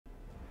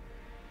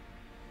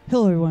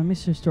Hello everyone,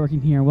 Mr.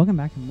 Storkin here, and welcome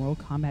back to Mortal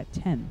Kombat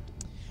 10.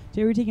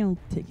 Today we're taking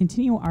to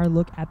continue our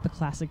look at the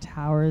classic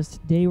towers.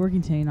 Today we're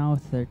continuing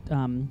on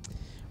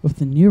with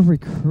the new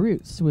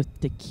recruits with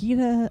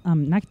Kunjin.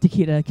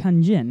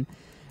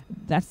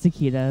 That's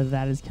Takeda,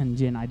 that is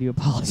Kunjin. I do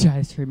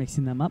apologize for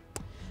mixing them up.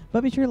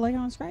 But be sure to like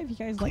and subscribe if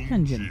you guys like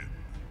Kunjin.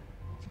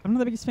 I'm not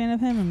the biggest fan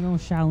of him. I'm going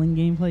with Shaolin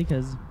gameplay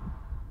because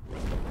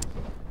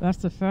that's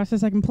the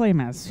fastest I can play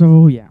him as.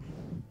 So yeah.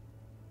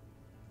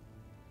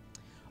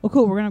 Oh,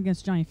 cool. We're going up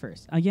against Johnny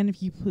first. Again,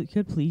 if you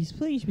could please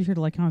be sure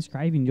to like, comment,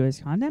 subscribe if you enjoy this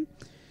content,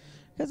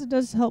 because it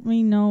does help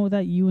me know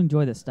that you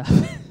enjoy this stuff.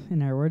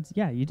 In other words,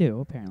 yeah, you do,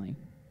 apparently.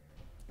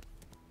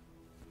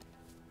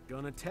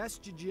 Gonna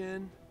test you,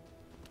 Jin.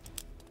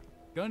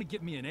 Gonna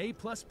get me an A++.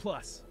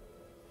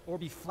 Or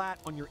be flat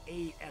on your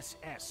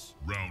ASS.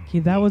 Okay,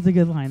 that was a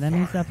good line. That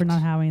makes up for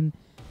not having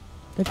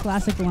the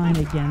classic line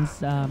against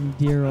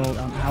dear old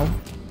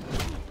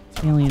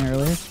Alien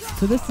earlier.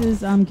 So this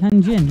is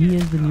Kunjin. He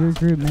is the new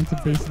recruit meant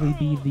to basically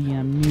be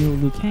the new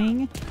Liu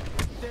Kang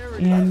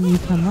and new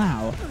Kun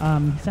Lao.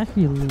 He's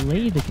actually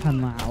related to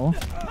Kun Lao.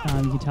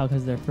 You can tell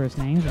because of their first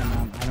names, and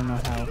I don't know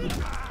how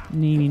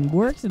naming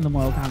works in the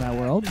Mortal Kombat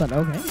world, but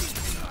okay.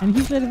 And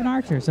he's a bit of an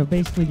archer, so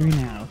basically Green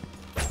Arrow.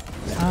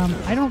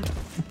 I don't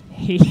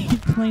hate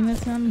playing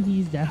as him.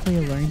 He's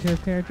definitely a learning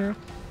curve character.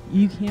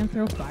 You can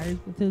throw fires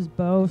with his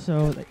bow,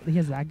 so he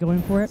has that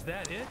going for it. Is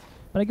that it?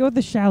 But I go with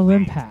the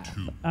Shaolin path.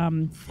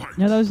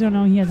 Now those who don't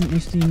know, he has an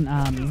interesting,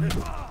 I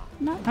don't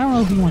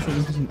know if he wants an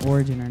interesting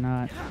origin or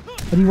not,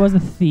 but he was a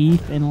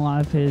thief, and a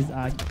lot of his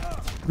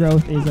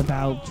growth is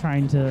about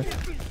trying to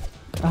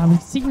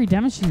seek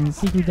redemption,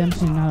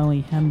 not only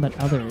him, but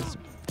others.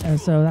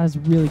 So that's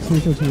really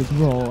crucial to his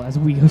role, as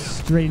we go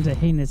straight into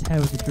hitting his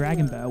head with the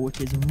dragon bow, which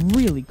is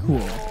really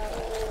cool.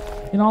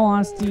 In all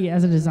honesty,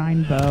 as a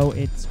design bow,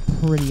 it's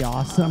pretty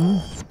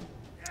awesome.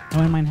 I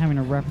wouldn't mind having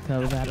a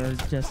replica of that, or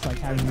just like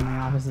having it in my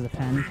office as a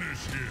pen.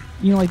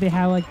 You know, like they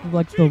have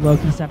like the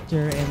Loki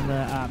scepter and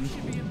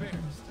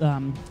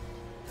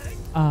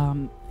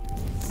the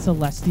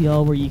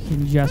Celestial, where you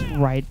can just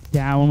write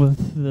down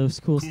with those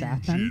cool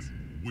staff pens.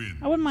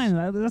 I wouldn't mind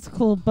that. That's a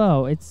cool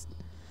bow. It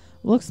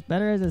looks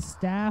better as a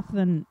staff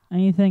than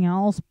anything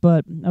else,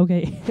 but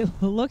okay, it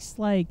looks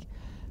like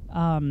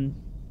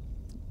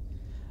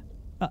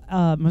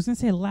I was gonna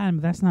say Aladdin,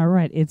 but that's not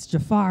right. It's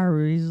Jafar,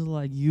 where he's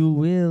like, "You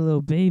will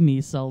obey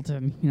me,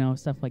 Sultan," you know,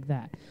 stuff like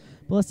that.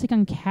 But let's take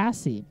on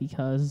Cassie,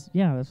 because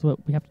yeah, that's what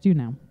we have to do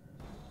now.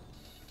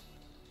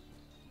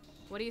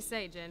 What do you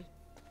say, Jin?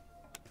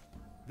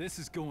 This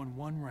is going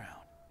one round.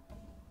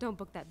 Don't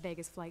book that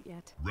Vegas flight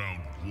yet.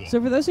 Round one.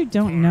 So for those who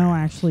don't know,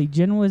 actually,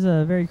 Jin was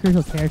a very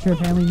crucial character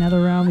apparently in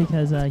NetherRealm,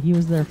 because he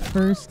was their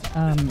first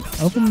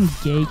openly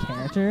gay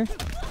character.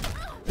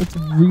 It's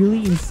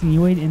really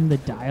insinuated in the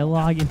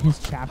dialogue in his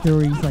chapter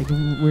where he's like,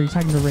 where he's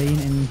talking to Rain,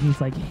 and he's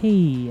like,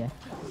 "Hey,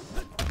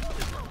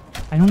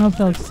 I don't know if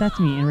they'll accept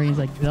me," and Rain's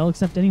like, "They'll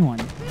accept anyone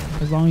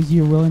as long as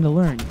you're willing to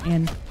learn."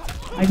 And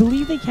I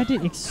believe they kept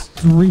it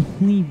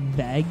extremely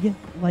vague.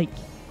 Like,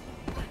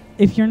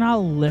 if you're not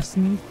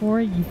listening for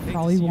it, you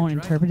probably won't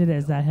interpret it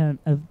as him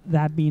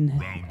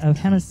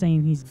as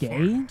saying he's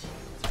gay.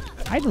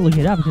 I had to look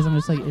it up because I'm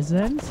just like, is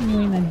that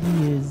insinuating that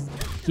he is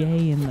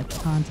gay in the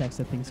context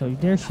of things? So you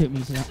dare shoot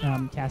me,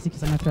 Cassie,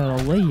 because I'm going to throw a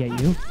lady at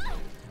you,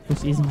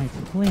 which is my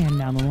plan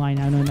down the line,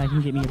 now knowing that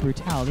can get me a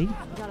brutality.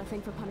 Got a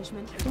thing for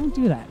punishment? Don't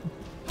do that.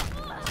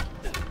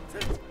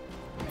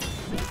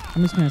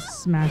 I'm just going to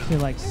smash it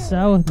like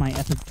so with my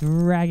epic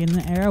dragon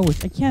arrow,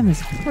 which again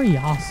is pretty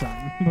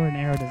awesome for an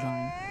arrow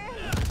design.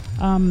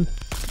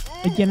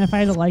 Again, if I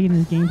had to liken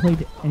his gameplay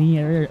to any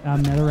other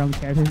NetherRealm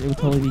characters, it would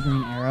totally be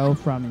Green Arrow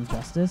from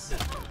Injustice,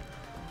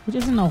 which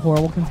isn't a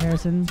horrible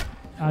comparison.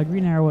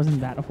 Green Arrow wasn't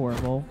that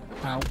horrible.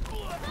 Ow.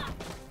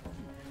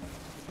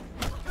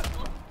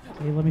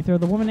 Okay, let me throw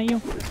the woman at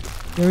you.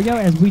 There we go,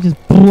 as we just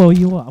blow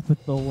you up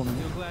with the woman.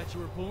 Feel glad you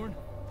were born?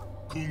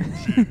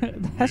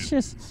 That's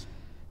just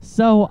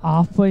so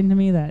off-putting to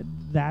me that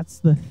that's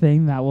the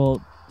thing that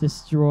will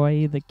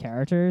destroy the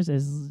characters,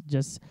 is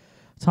just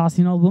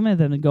tossing old woman at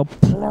them and go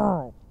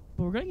plurl.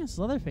 But we're going against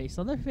Leatherface.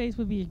 Leatherface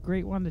would be a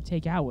great one to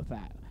take out with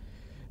that,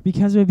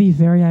 because it would be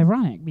very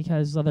ironic,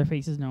 because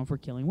Leatherface is known for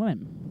killing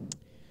women.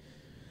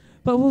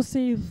 But we'll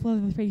save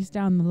Leatherface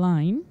down the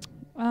line.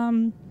 So,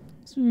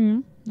 I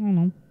don't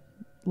know.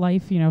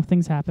 Life, you know,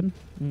 things happen.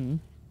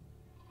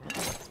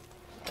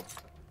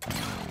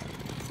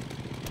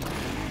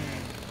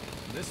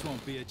 This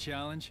won't be a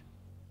challenge.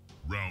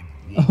 Round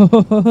one.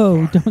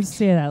 Oh, don't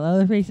say that.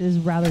 Leatherface is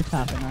rather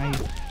tough, and I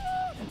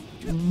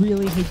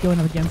really hate going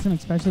up against him,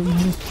 especially when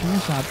he's turn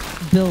shot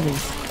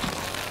abilities.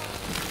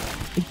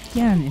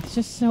 Again, it's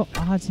just so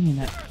odd to me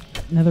that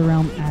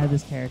NetherRealm added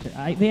this character.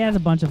 They added a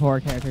bunch of horror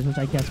characters, which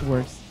I guess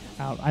works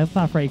out. I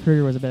thought Freddy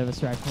Krueger was a bit of a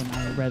stretch when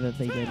I read that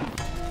they did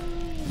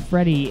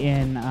Freddy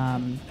in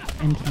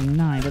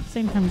MK9, but at the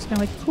same time, it's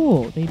kind of like,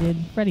 cool, they did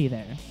Freddy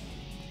there.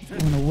 I'm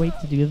going to wait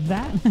to do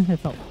that. It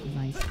felt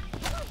nice.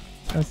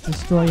 Let's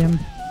destroy him.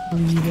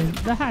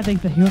 I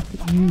think that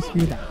you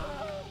screwed that.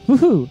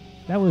 Woohoo!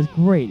 That was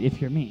great if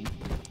you're me.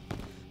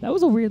 That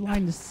was a weird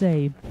line to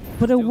say,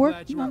 but it Still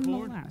worked glad you were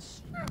born?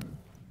 nonetheless.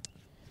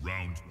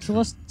 Round So two.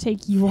 let's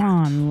take you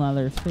on,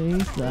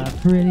 Leatherface, the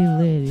pretty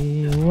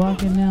lady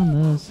walking down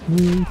the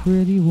street,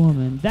 pretty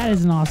woman. That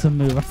is an awesome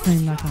move.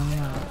 I'm not gonna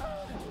lie.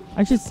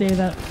 I should say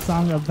that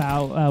song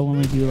about when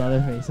we do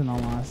Leatherface, in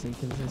all honesty,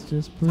 because it's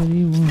just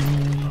pretty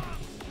woman.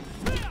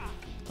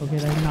 Okay,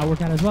 that did not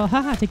work out as well.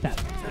 Haha, take that.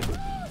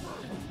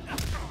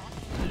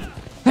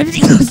 I have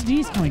a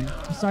sneeze coming.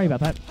 Sorry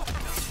about that.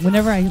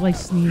 Whenever I like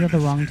sneeze at the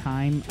wrong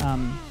time,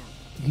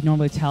 you can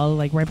normally tell,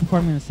 like right before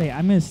I'm gonna say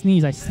I'm gonna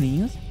sneeze, I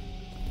sneeze.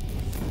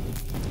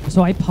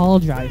 So I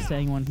apologize to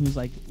anyone who's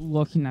like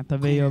looking at the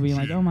video being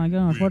like, oh my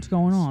gosh, what's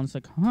going on? It's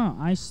like,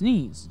 I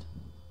sneezed.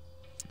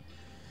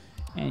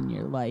 And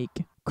you're like,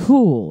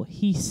 cool,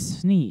 he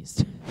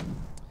sneezed.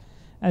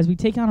 As we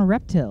take on a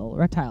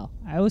reptile.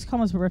 I always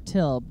call him a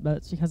reptile, but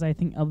it's because I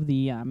think of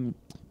the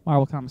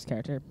Marvel Comics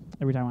character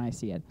every time I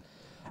see it.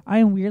 I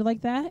am weird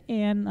like that,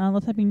 and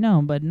let that be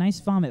known, but nice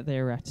vomit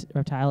there,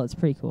 reptile. It's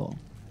pretty cool.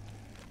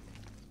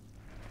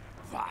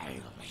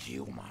 Vile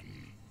human.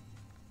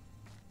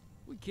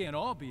 We can't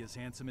all be as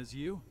handsome as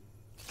you.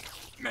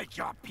 Make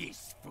your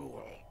peace,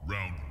 fool.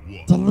 Round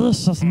one.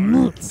 Delicious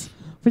meat.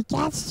 We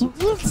got to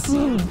eat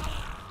soon.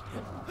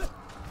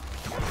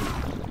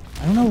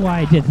 I don't know why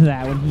I did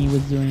that when he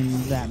was doing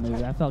that move.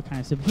 That felt kind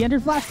of stupid. He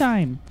entered Flash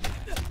time.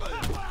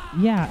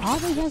 Yeah,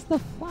 Aubrey has the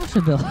Flash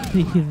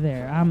ability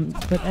there.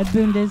 But Ed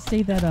Boon did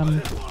say that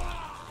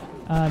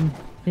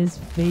his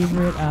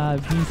favorite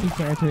DC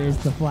character is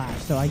the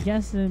Flash. So I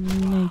guess it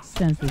makes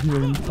sense that he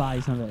would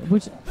embody some of it.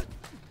 Which,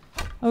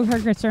 oh, her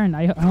concern.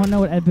 I don't know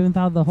what Ed Boon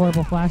thought of the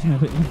horrible Flash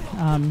movie.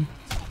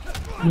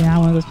 Yeah,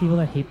 one of those people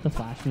that hate the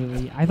Flash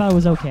movie. I thought it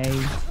was okay.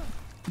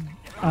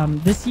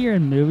 This year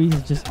in movies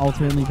has just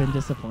ultimately been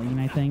disappointing,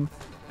 I think.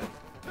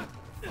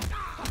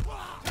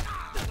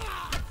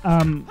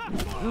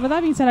 With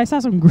that being said, I saw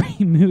some great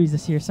movies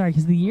this year. Sorry,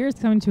 because the year is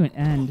coming to an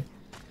end.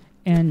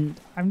 And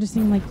I'm just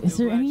thinking, like, is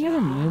there any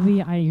other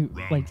movie I,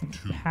 like,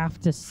 have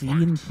to see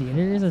in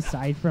theaters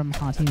aside from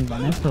Haunting of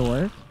Venice for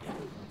work?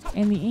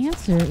 And the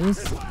answer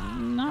is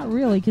not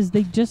really, because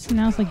they just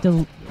announced, like,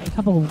 a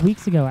couple of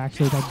weeks ago,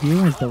 actually, that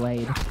Dune was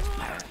delayed.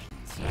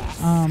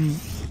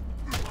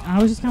 I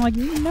was just kind of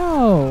like,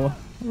 no,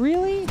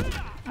 really?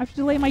 I have to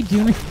delay my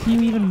Dune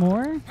review even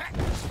more?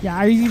 Yeah,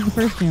 I reviewed the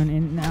first Dune,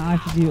 and now I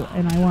have to do,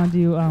 and I want to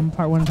do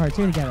part 1 and part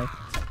 2 together.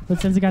 But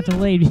since it got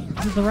delayed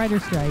because of the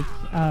writer's strike,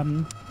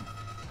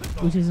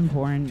 which is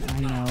important, I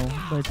know,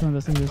 but it's one of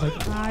those things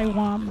that's like, I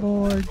want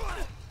more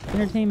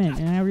entertainment,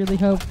 and I really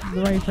hope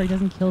the writer's strike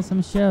doesn't kill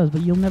some shows,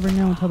 but you'll never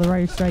know until the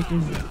writer's strike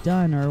is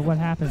done or what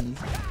happens.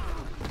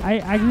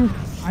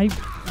 I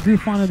grew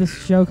fond of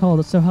this show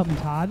called So Help Me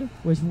Todd,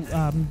 which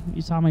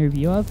you saw my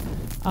review of.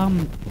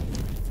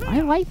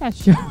 I like that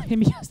show, and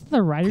because of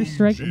the writer's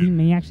strike, we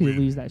may actually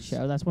lose that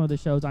show. That's one of the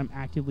shows I'm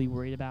actively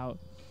worried about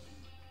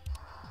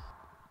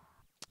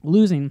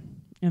losing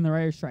in the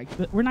writer's strike.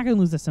 But we're not going to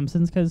lose The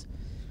Simpsons, because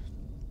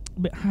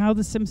how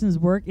The Simpsons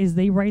work is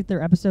they write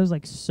their episodes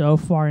like so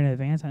far in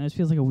advance. I know this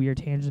feels like a weird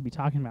tangent to be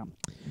talking about.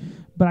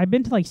 But I've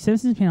been to like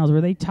Simpsons panels where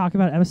they talk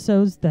about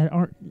episodes that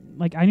aren't,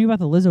 like, I knew about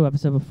the Lizzo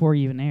episode before it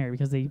even aired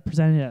because they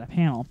presented it at a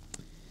panel.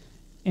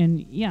 And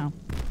yeah.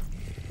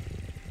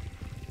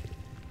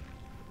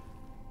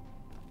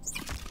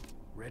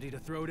 Ready to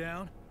throw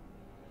down?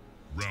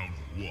 Round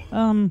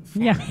one.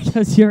 Yeah,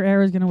 because your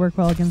arrow is going to work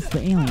well against the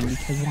alien,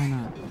 because why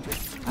not?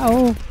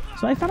 Oh,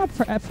 so I found out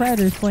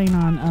Predator's playing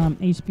on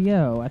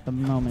HBO at the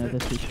moment of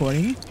this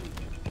recording,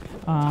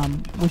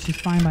 which is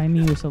fine by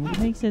me, so it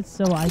makes it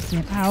so I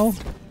can,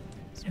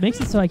 makes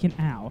it so I can,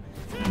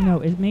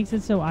 no, it makes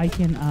it so I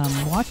can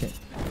watch it.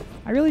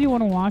 I really do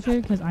want to watch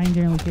it, because I am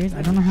generally curious.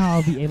 I don't know how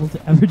I'll be able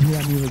to ever do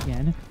that move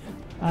again.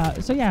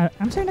 So yeah,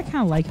 I'm starting to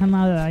kind of like him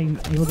now that I'm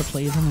able to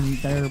play him in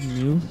better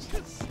move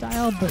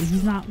style, but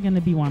he's not going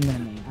to be one I'm going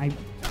to main.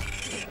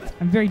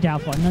 I'm very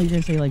doubtful. I know you're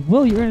going to say, like,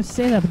 Will, you're going to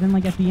say that, but then,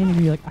 like, at the end,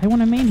 you're like, I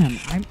want to main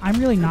him. I'm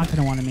really not going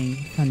to want to main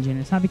Jin.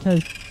 It's not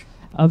because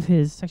of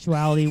his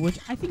sexuality, which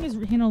I think is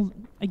handled,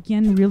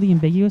 again, really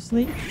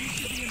ambiguously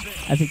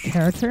as a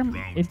character.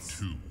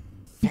 It's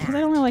because I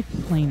don't really like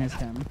playing as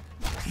him.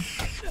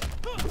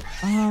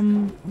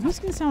 This is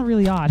going to sound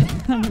really odd.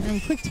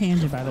 A quick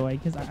tangent, by the way,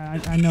 because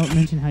I know it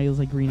mentioned how he was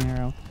like Green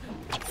Arrow.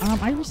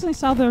 I recently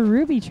saw the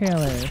Ruby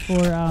trailer for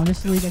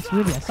Justice League X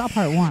Ruby. I saw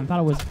part 1. Thought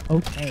it was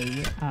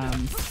okay.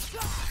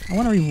 I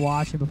want to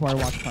rewatch it before I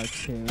watch part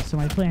 2. So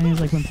my plan is,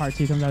 like, when part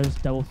 2 comes out,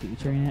 just double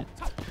featuring it.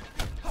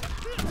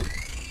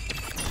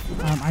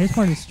 I just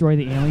want to destroy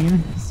the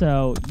alien.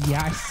 So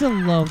yeah, I still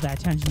love that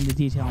attention to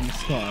detail on the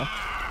skull.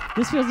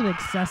 This feels a bit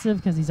excessive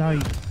because he's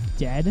already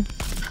dead.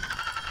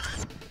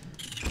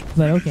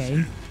 But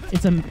okay,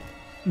 it's a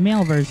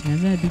male version,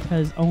 isn't it?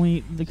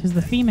 Because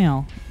the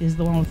female is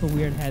the one with the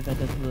weird head that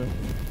does the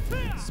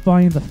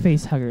spawning of the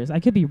face huggers. I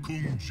could be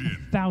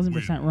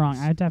 1,000% wrong.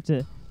 I'd have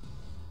to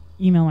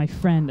email my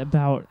friend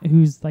about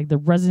who's like the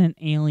resident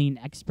alien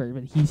expert,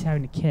 but he's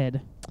having a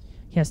kid.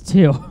 He has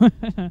 2.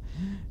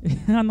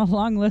 On the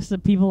long list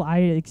of people I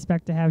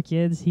expect to have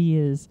kids, he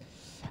is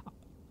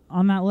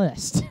on that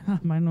list. I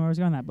don't know where I was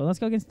going with that, but let's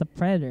go against The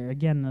Predator.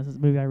 Again, this is a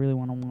movie I really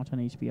want to watch on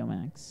HBO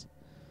Max.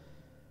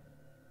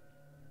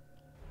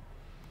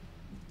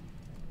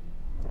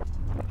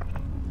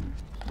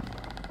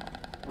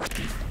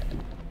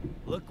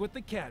 Look what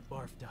the cat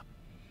barfed up.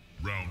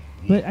 Round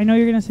one. But I know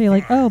you're going to say,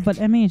 like, oh, but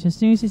MH, as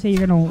soon as you say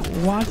you're going to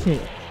watch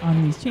it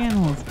on these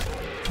channels,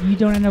 you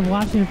don't end up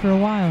watching it for a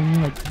while. And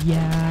you're like,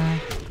 yeah,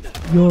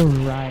 you're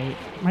right.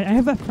 I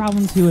have that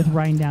problem, too, with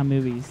writing down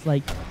movies.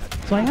 Like,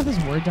 so I have this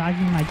Word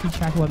document. I keep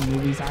track of what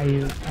movies I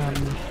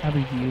have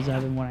reviews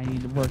of and what I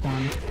need to work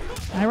on.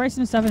 And I write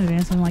some stuff in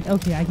advance, and I'm like,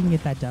 okay, I can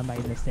get that done by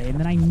this day. And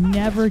then I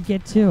never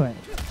get to it.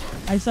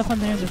 I have stuff on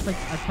there that's like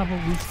a couple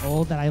weeks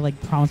old that I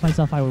like promised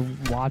myself I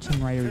would watch and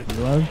write a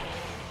review of.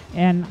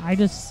 And I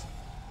just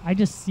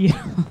see it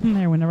on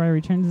there whenever I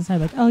return to the site,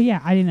 like, oh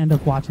yeah, I didn't end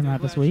up watching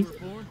that this week.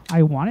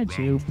 I wanted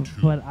to,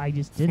 but I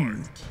just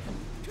didn't.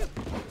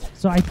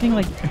 So I think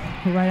like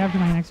right after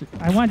my next,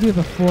 I want to do it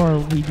before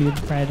we do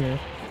the Predator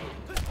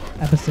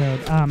episode,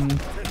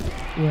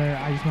 where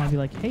I just want to be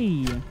like,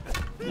 hey,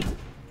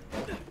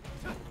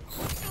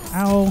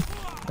 ow,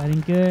 that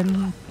ain't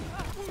good.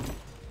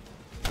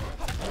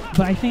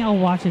 But I think I'll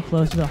watch it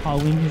closer to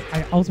Halloween because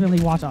I ultimately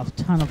watch a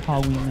ton of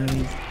Halloween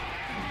movies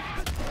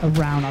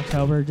around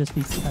October just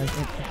because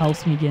it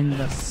helps me get into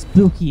the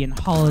spooky and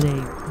holiday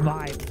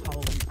vibe of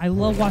Halloween. I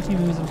love watching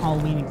movies on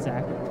Halloween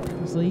exactly.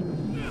 Honestly,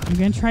 I'm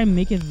gonna try and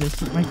make it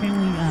this.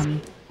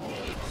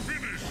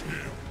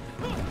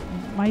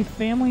 My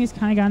family has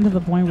kind of gotten to the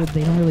point where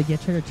they don't really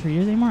get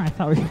trick-or-treaters anymore. I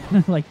thought we were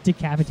gonna like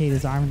decapitate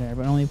his arm there,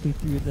 but only if we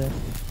threw the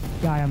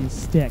guy on the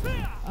stick.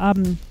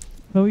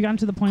 But we got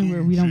to the point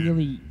where we don't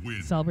really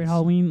celebrate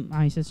Halloween.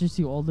 My sister's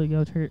too old to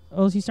go to her.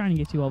 Oh, she's starting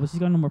to get too old, but she's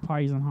going to more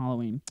parties on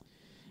Halloween.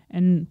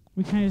 And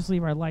we kind of just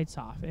leave our lights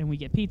off, and we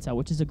get pizza,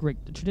 which is a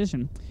great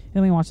tradition. And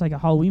then we watch like a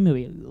Halloween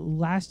movie.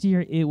 Last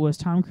year, it was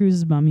Tom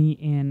Cruise's Mummy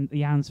and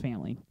The Addams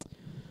Family.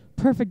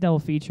 Perfect double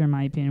feature, in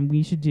my opinion.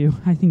 We should do,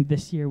 I think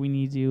this year we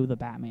need to do The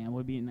Batman.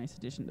 Would be a nice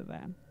addition to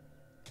that.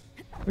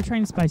 We're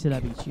trying to spice it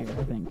up each year,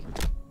 I think.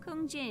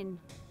 Kung Jin,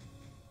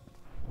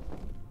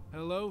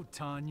 Hello,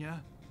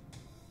 Tanya.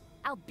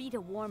 I'll beat a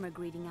warmer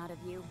greeting out of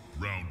you.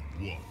 Round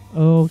one.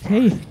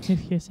 Okay,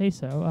 if you say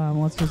so.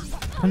 Let's just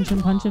punch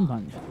and punch and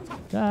punch.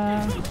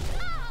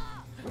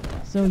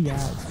 So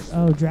yeah,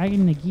 oh,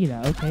 Dragon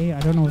Nagita. Okay, I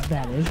don't know what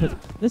that is, but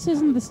this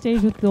isn't the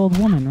stage with the old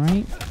woman,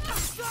 right?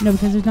 No,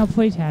 because there's no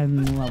playtag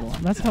in the level.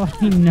 That's how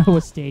I know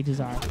what stages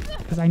are,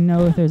 because I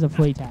know if there's a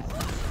playtag.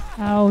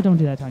 Oh, don't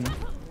do that, Tanya.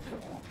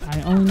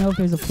 I only know if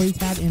there's a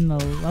playtag in the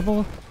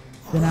level,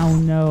 then I'll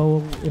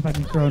know if I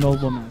can throw an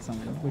old woman at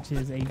someone, which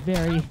is a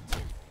very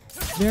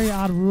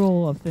odd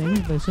rule of things,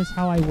 but it's just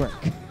how I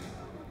work.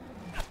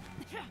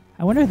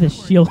 I wonder if the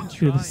shield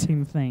do the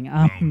same thing.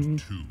 Round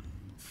two.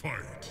 Fight.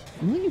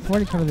 I'm looking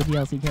forward to cover the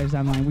DLC characters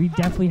online. We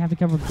definitely have to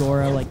cover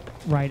Goro like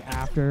right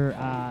after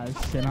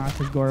Shinnok,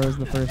 because Goro is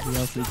the first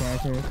DLC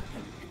character.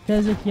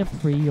 Because if you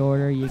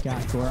pre-order, you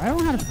got Goro. I don't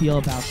know how to feel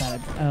about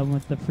that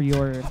with the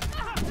pre-order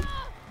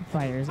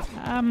fighters.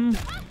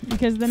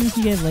 Because then if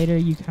you get it later,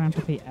 you kind of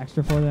have to pay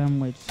extra for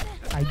them, which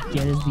I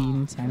get is the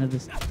intent of the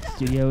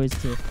studio is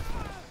to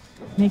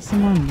make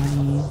some more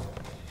money.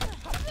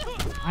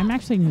 I'm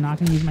actually not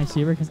going to use my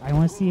super because I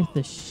want to see if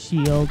the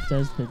shield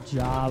does the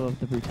job of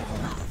the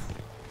brutality.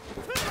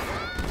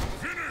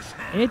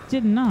 It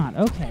did not.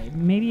 Okay,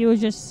 maybe it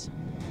was just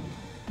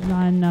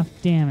not enough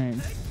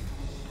damage.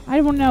 I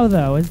don't know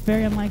though. It's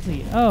very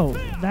unlikely. Oh,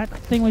 that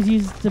thing was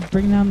used to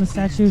bring down the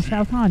statue of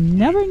Shao Kahn.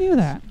 Never knew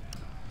that.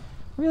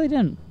 Really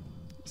didn't.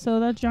 So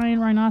that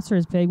giant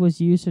rhinoceros pig was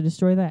used to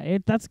destroy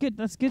that. That's good.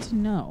 That's good to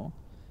know.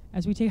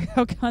 As we take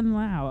out Kun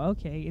Lao.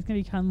 Okay, it's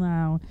going to be Kun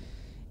Lao,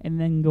 and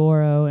then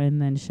Goro,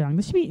 and then Shang.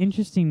 This should be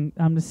interesting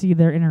to see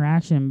their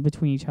interaction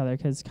between each other,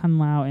 because Kun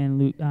Lao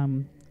and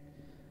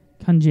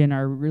Kun Jin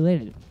are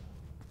related.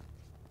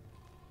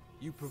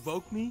 You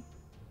provoke me?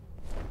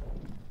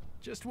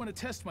 Just want to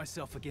test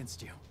myself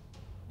against you.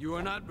 You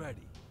are not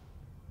ready.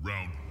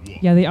 Round one.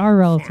 Yeah, they are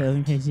relative,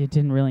 in case you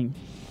didn't really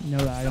know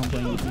that. I don't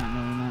blame you for not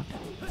knowing that.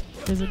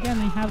 Because, again,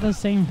 they have the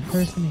same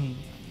first name.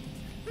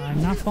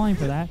 I'm not falling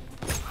for that.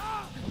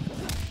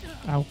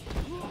 Ow.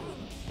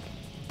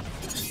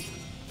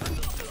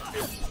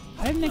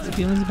 I have mixed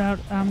feelings about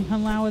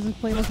Kun Lao as a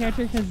playable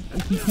character, because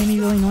he can be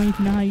really annoying if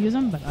you know how to use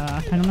him, but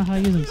I don't know how to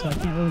use him, so I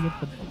can't really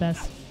get the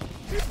best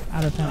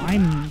out of him.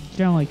 I'm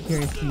generally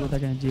curious to see what they're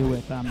going to do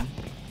with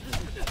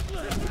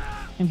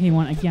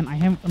MK1. Again,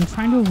 I'm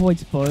trying to avoid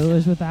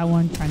spoilers with that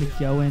one, trying to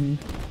go in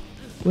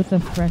with a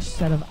fresh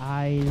set of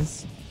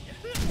eyes.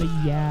 But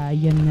yeah,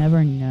 you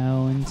never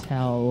know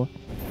until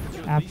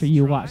after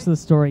you watch the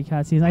story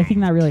cutscenes. I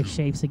think that really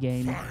shapes a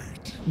game,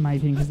 in my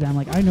opinion, because then I'm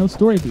like, I know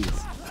story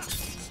beats.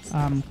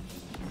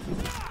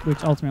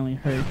 Which ultimately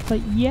hurts.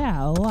 But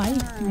yeah,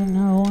 life, you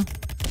know,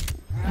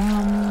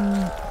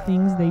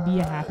 things, they be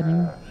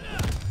happening.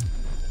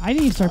 I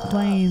need to start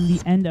playing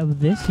the end of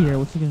this year,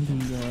 which is going to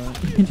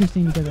be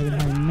interesting because I've been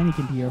having many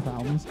computer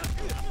problems.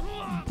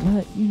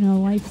 But, you know,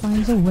 life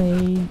finds a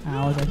way.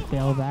 Ow, as I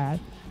fail that.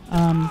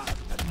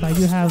 So I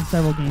do have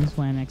several games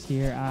planned next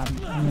year. I'm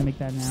gonna make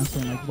that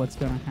announcement, like what's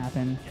gonna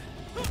happen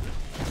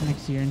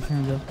next year in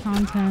terms of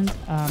content,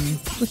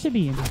 which should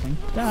be interesting.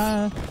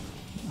 Duh.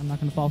 I'm not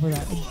gonna fall for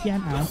that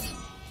again. Ow.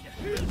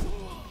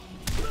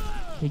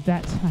 Take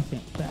that. I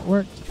think that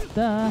worked.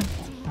 Duh.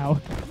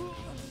 Ow.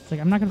 It's like,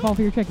 I'm not gonna fall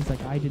for your trick. It's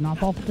like, I did not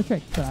fall for the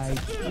trick, but I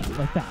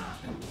like that.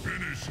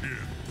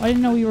 I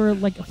didn't know we were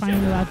like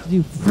finally allowed to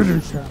do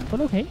finish him,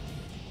 but okay.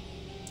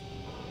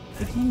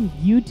 Again,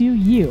 you do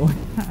you.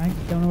 I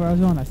don't know where I was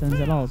going with that sentence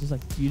at all. It's just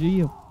like, you do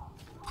you.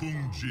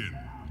 Kung Jin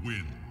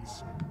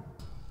wins.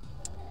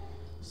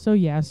 So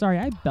yeah, sorry,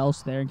 I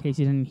belched there in case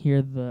you didn't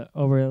hear the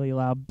overly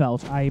loud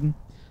belch. I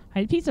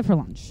had pizza for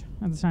lunch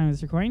at the time of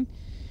this recording,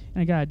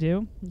 and I gotta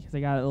do because I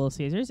got it at Little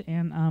Caesars,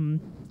 and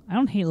I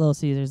don't hate Little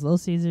Caesars. Little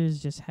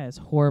Caesars just has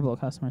horrible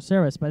customer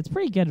service, but it's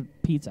pretty good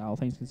pizza, all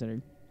things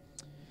considered.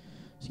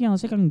 So yeah,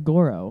 let's check on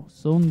Goro.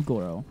 Son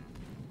Goro.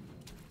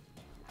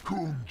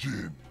 Kung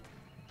Jin.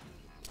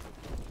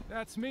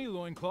 That's me,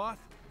 loincloth.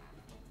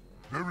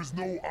 There is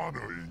no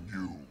honor in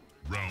you.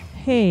 Round.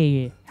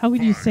 Hey, how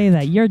could you say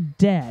that? You're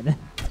dead.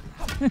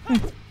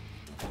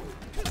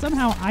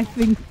 Somehow I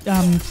think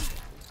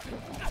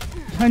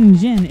Kun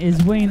Jin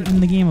is winning in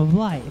the game of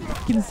life,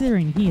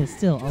 considering he is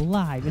still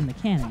alive in the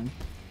canon.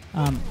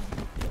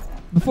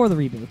 Before the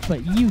reboot.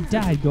 But you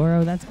died,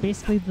 Goro. That's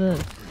basically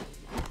the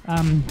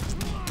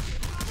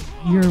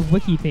your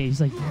wiki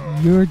page. Like,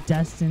 you're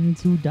destined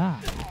to die.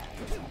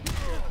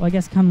 Well, I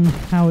guess Kung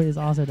Pao is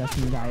also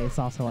destined to die. It's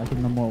also like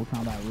in the Mortal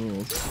Kombat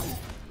rules.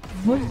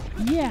 But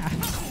yeah,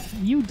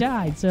 you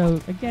died.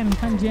 So again,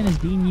 Kun Jin is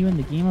beating you in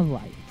the game of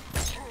life.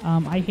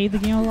 I hate the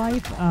game of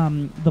life.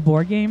 The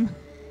board game.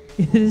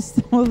 It is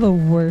still the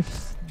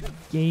worst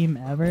game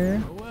ever.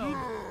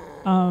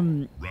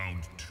 Round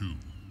 2.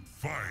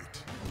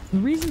 Fight. The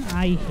reason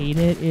I hate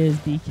it is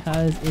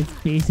because it's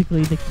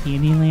basically the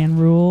Candyland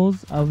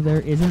rules of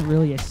there isn't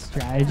really a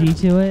strategy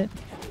to it.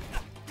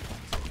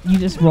 You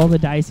just roll the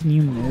dice and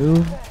you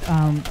move.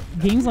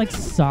 Games like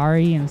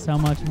Sorry and so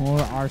much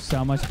more are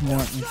so much more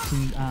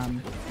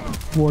instant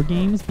board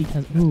games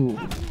because, ooh,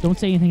 don't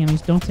say anything,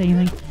 enemies, don't say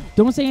anything.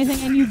 Don't say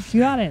anything, and you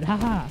got it,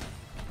 haha.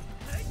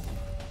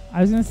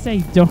 I was gonna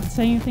say, don't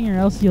say anything or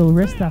else you'll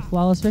risk that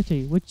flawless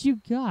victory, which you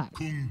got.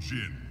 Kung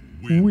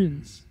Jin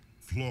wins.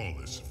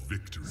 Flawless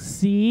victory.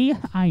 See?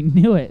 I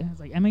knew it. I was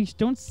like, MH,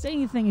 don't say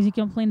anything as you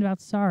complained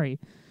about Sorry.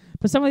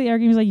 But some of the other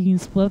games, like, you can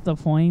split up the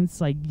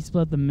points, like, you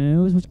split up the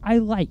moves, which I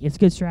like. It's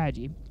good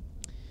strategy.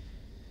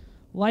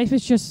 Life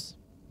is just...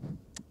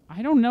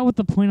 I don't know what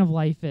the point of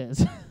life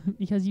is.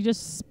 Because you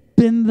just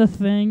spin the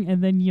thing,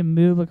 and then you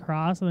move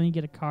across, and then you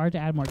get a card to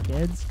add more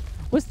kids.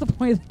 What's the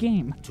point of the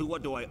game? To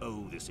what do I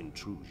owe this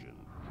intrusion?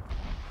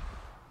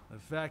 The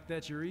fact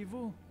that you're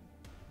evil?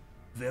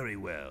 Very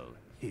well,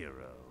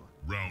 hero.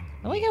 Round.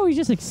 I like how he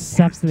just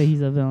accepts that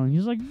he's a villain.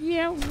 He's like,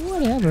 yeah,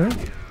 whatever.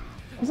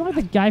 It's not like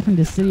the guy from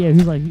Dissidia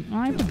who's like,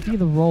 I have to be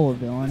the role of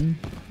villain.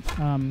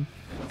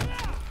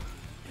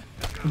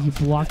 You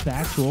block the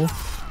actual.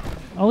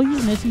 All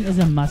he's missing is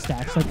a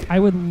mustache. Like, I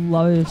would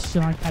love if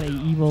Sean had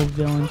an evil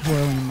villain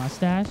twirling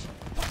mustache.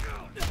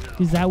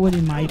 Because that would,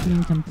 in my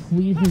opinion,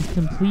 complete his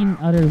complete and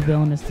utter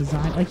villainous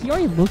design. Like, he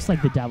already looks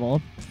like the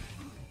devil.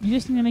 You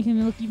just need to make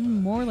him look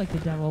even more like the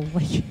devil.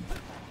 Like,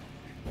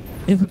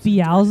 if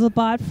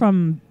Beelzebub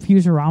from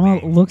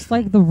Futurama looks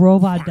like the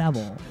robot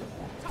devil,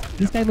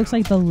 this guy looks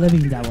like the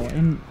living devil,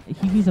 and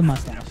he needs a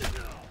mustache.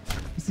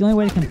 It's the only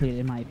way to complete it,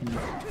 in my opinion.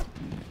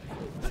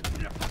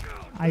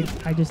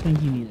 I just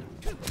think you need it.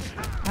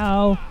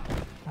 Ow.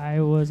 I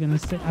was gonna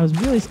say, I was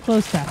really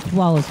close to that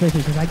flawless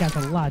victory because I got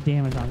a lot of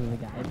damage onto the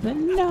guy, but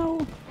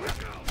no.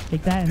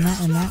 Take that and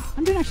that and that.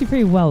 I'm doing actually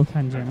pretty well with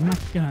Kun Jin. I'm not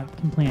gonna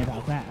complain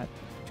about that.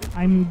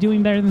 I'm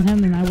doing better than him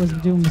than I was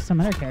doing with some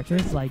other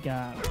characters, like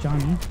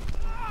Johnny.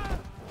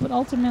 But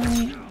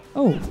ultimately,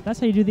 oh, that's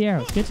how you do the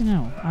arrows. Good to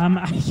know.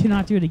 I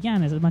cannot do it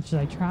again as much as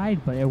I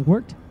tried, but it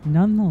worked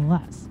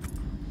nonetheless.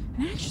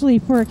 And actually,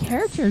 for a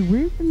character,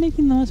 we've been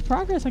making the most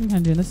progress on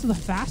Kun Jin. This is the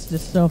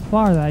fastest so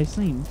far that I've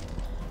seen.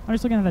 I'm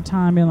just looking at the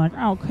time being like,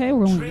 oh, okay,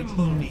 we're only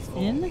 18 minutes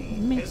in. It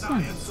makes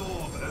sense.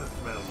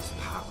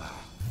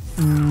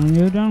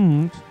 You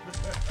don't.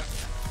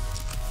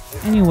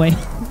 Anyway,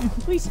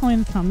 please tell me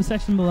in the comment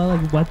section below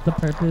like what the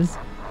purpose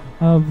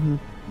of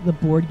the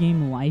board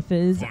game life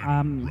is.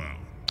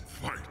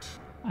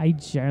 I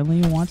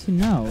generally want to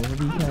know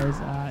because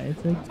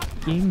it's a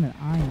game that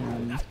I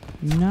am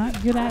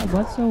not good at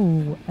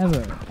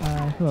whatsoever.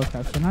 Hello,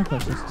 Crouch. Not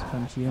close just to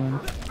punch you and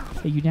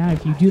take you down.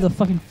 If you do the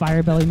fucking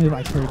fire belly move,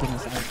 I swear to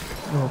goodness,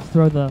 I will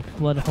throw the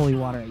blood holy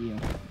water at you.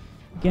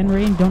 Again,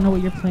 Raiden, don't know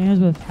what your plan is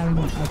with having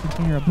a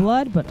container of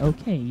blood, but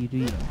okay, you do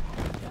you.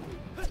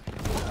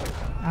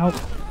 Ow.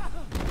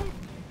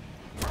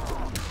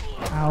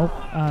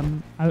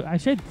 Ow. I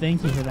should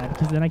thank you for that,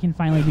 because then I can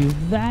finally do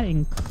that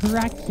and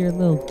crack your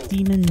little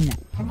demon neck.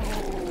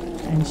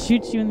 And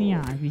shoot you in the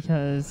eye,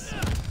 because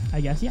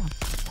I guess, yeah.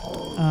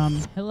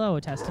 Hello,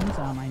 intestines.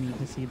 I need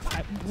to see...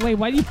 wait,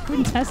 why do you have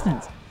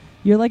intestines?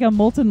 You're like a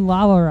molten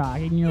lava rock,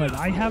 and you're like,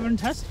 I have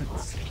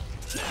intestines.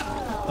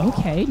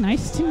 Okay,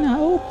 nice to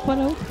know, but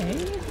okay.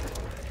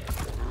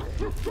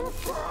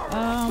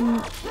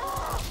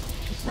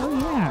 So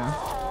yeah.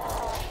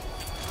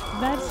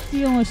 That's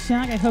the only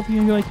shock. I hope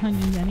you enjoy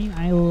Kunjin's ending.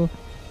 I will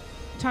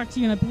talk to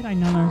you in a bit. I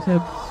know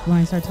when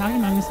I start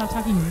talking, but I'm going to stop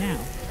talking now.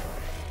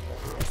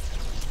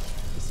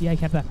 See, I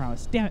kept that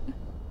promise. Damn it.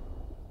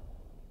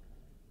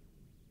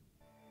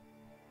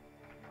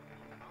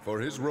 For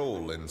his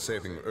role in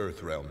saving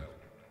Earthrealm,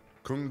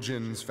 Kung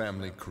Jin's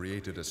family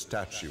created a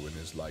statue in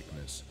his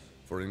likeness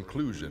for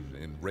inclusion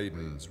in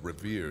Raiden's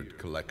revered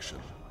collection.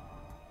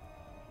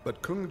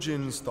 But Kung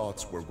Jin's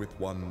thoughts were with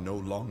one no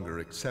longer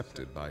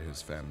accepted by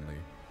his family,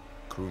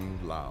 Kung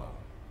Lao.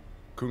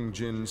 Kung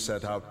Jin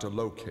set out to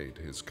locate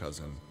his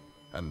cousin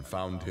and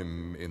found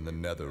him in the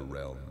Nether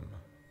Realm.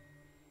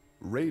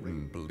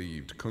 Raiden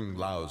believed Kung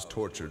Lao's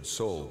tortured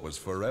soul was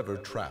forever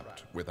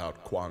trapped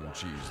without Quan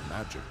Chi's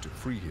magic to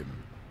free him.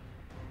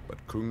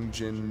 But Kung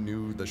Jin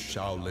knew the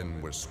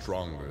Shaolin were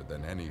stronger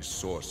than any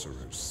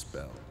sorcerer's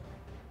spell.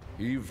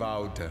 He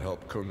vowed to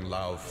help Kung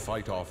Lao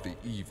fight off the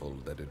evil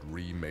that had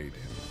remade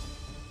him.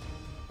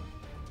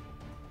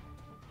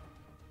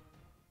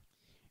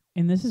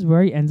 And this is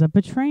where he ends up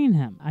betraying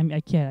him. I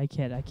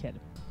kid.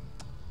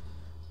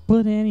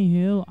 But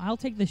anywho, I'll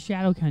take the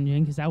Shadow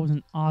Kunjin because that was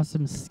an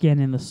awesome skin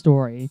in the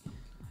story.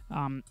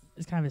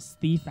 It's kind of his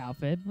thief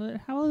outfit, but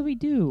how did we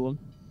do?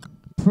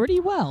 Pretty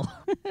well.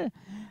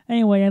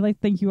 Anyway, I'd like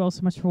to thank you all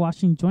so much for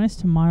watching. Join us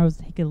tomorrow to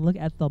take a look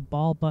at the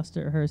ball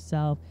buster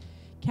herself,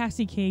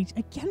 Cassie Cage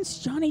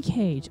against Johnny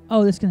Cage.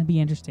 Oh, this is going to be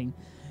interesting.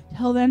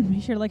 Till then, be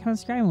sure to like, comment,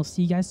 subscribe, and we'll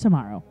see you guys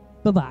tomorrow.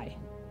 Bye-bye.